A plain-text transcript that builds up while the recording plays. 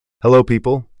Hello,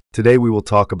 people. Today we will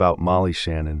talk about Molly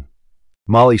Shannon.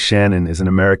 Molly Shannon is an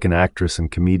American actress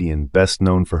and comedian best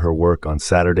known for her work on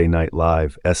Saturday Night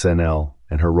Live, SNL,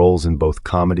 and her roles in both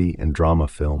comedy and drama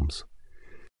films.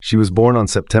 She was born on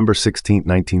September 16,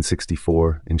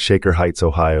 1964, in Shaker Heights,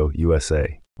 Ohio,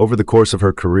 USA. Over the course of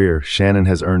her career, Shannon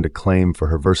has earned acclaim for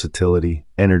her versatility,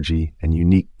 energy, and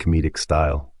unique comedic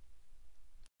style.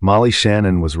 Molly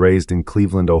Shannon was raised in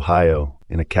Cleveland, Ohio,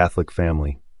 in a Catholic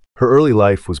family. Her early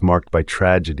life was marked by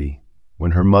tragedy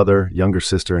when her mother, younger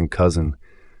sister, and cousin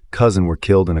were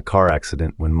killed in a car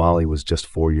accident when Molly was just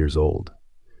 4 years old.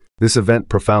 This event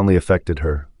profoundly affected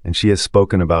her, and she has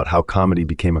spoken about how comedy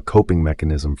became a coping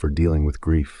mechanism for dealing with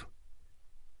grief.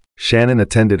 Shannon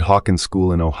attended Hawkins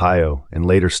School in Ohio and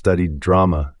later studied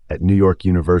drama at New York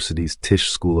University's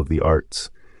Tisch School of the Arts,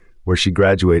 where she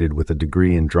graduated with a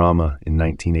degree in drama in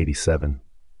 1987.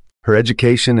 Her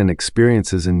education and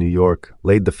experiences in New York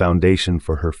laid the foundation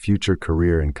for her future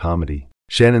career in comedy.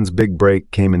 Shannon's big break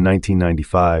came in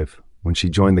 1995 when she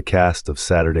joined the cast of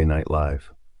Saturday Night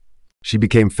Live. She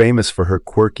became famous for her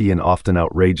quirky and often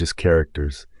outrageous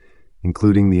characters,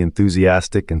 including the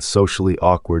enthusiastic and socially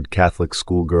awkward Catholic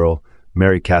schoolgirl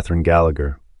Mary Catherine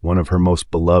Gallagher, one of her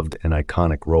most beloved and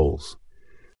iconic roles.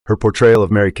 Her portrayal of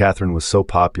Mary Catherine was so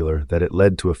popular that it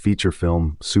led to a feature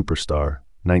film, Superstar,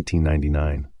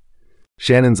 1999.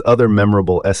 Shannon's other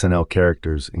memorable SNL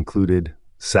characters included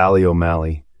Sally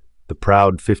O'Malley, the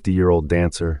proud 50-year-old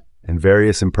dancer, and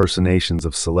various impersonations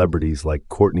of celebrities like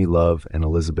Courtney Love and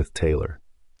Elizabeth Taylor.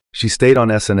 She stayed on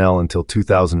SNL until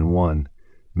 2001,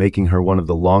 making her one of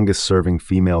the longest-serving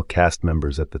female cast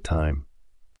members at the time.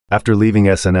 After leaving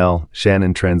SNL,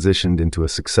 Shannon transitioned into a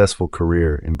successful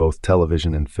career in both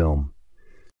television and film.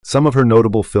 Some of her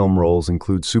notable film roles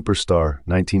include Superstar,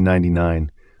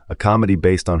 1999, a comedy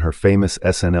based on her famous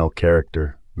SNL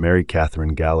character, Mary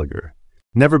Catherine Gallagher.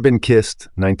 Never Been Kissed,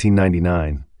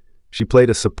 1999. She played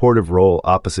a supportive role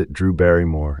opposite Drew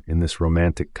Barrymore in this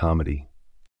romantic comedy.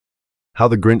 How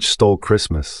the Grinch Stole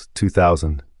Christmas,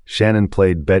 2000. Shannon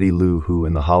played Betty Lou Who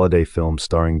in the holiday film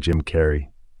starring Jim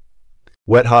Carrey.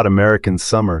 Wet Hot American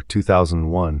Summer,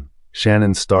 2001.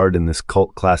 Shannon starred in this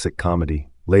cult classic comedy,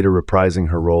 later reprising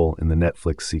her role in the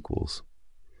Netflix sequels.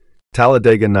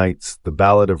 Talladega Nights, The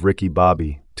Ballad of Ricky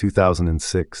Bobby,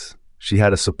 2006. She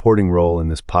had a supporting role in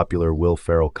this popular Will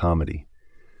Ferrell comedy.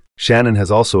 Shannon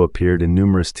has also appeared in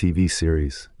numerous TV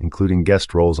series, including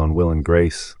guest roles on Will and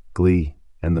Grace, Glee,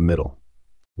 and The Middle.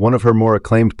 One of her more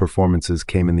acclaimed performances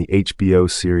came in the HBO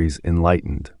series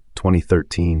Enlightened,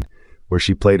 2013, where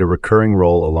she played a recurring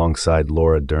role alongside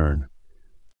Laura Dern.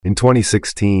 In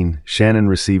 2016, Shannon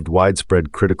received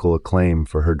widespread critical acclaim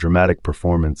for her dramatic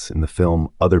performance in the film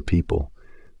Other People,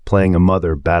 playing a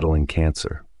mother battling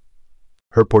cancer.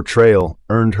 Her portrayal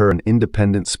earned her an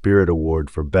Independent Spirit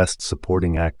Award for Best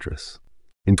Supporting Actress.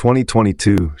 In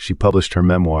 2022, she published her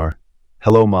memoir,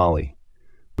 Hello, Molly,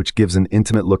 which gives an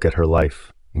intimate look at her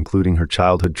life, including her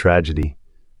childhood tragedy,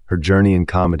 her journey in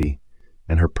comedy,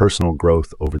 and her personal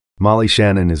growth over. Molly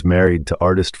Shannon is married to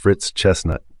artist Fritz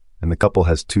Chestnut, and the couple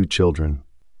has 2 children.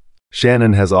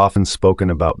 Shannon has often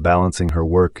spoken about balancing her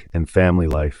work and family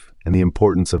life and the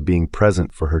importance of being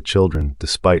present for her children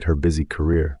despite her busy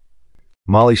career.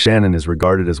 Molly Shannon is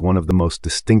regarded as one of the most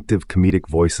distinctive comedic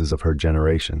voices of her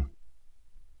generation.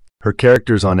 Her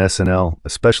characters on SNL,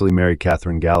 especially Mary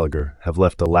Catherine Gallagher, have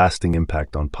left a lasting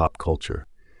impact on pop culture.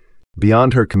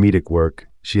 Beyond her comedic work,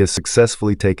 she has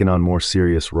successfully taken on more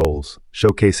serious roles,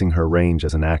 showcasing her range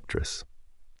as an actress.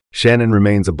 Shannon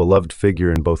remains a beloved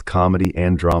figure in both comedy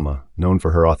and drama, known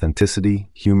for her authenticity,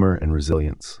 humor, and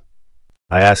resilience.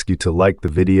 I ask you to like the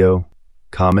video,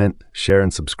 comment, share,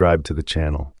 and subscribe to the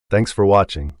channel. Thanks for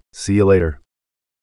watching. See you later.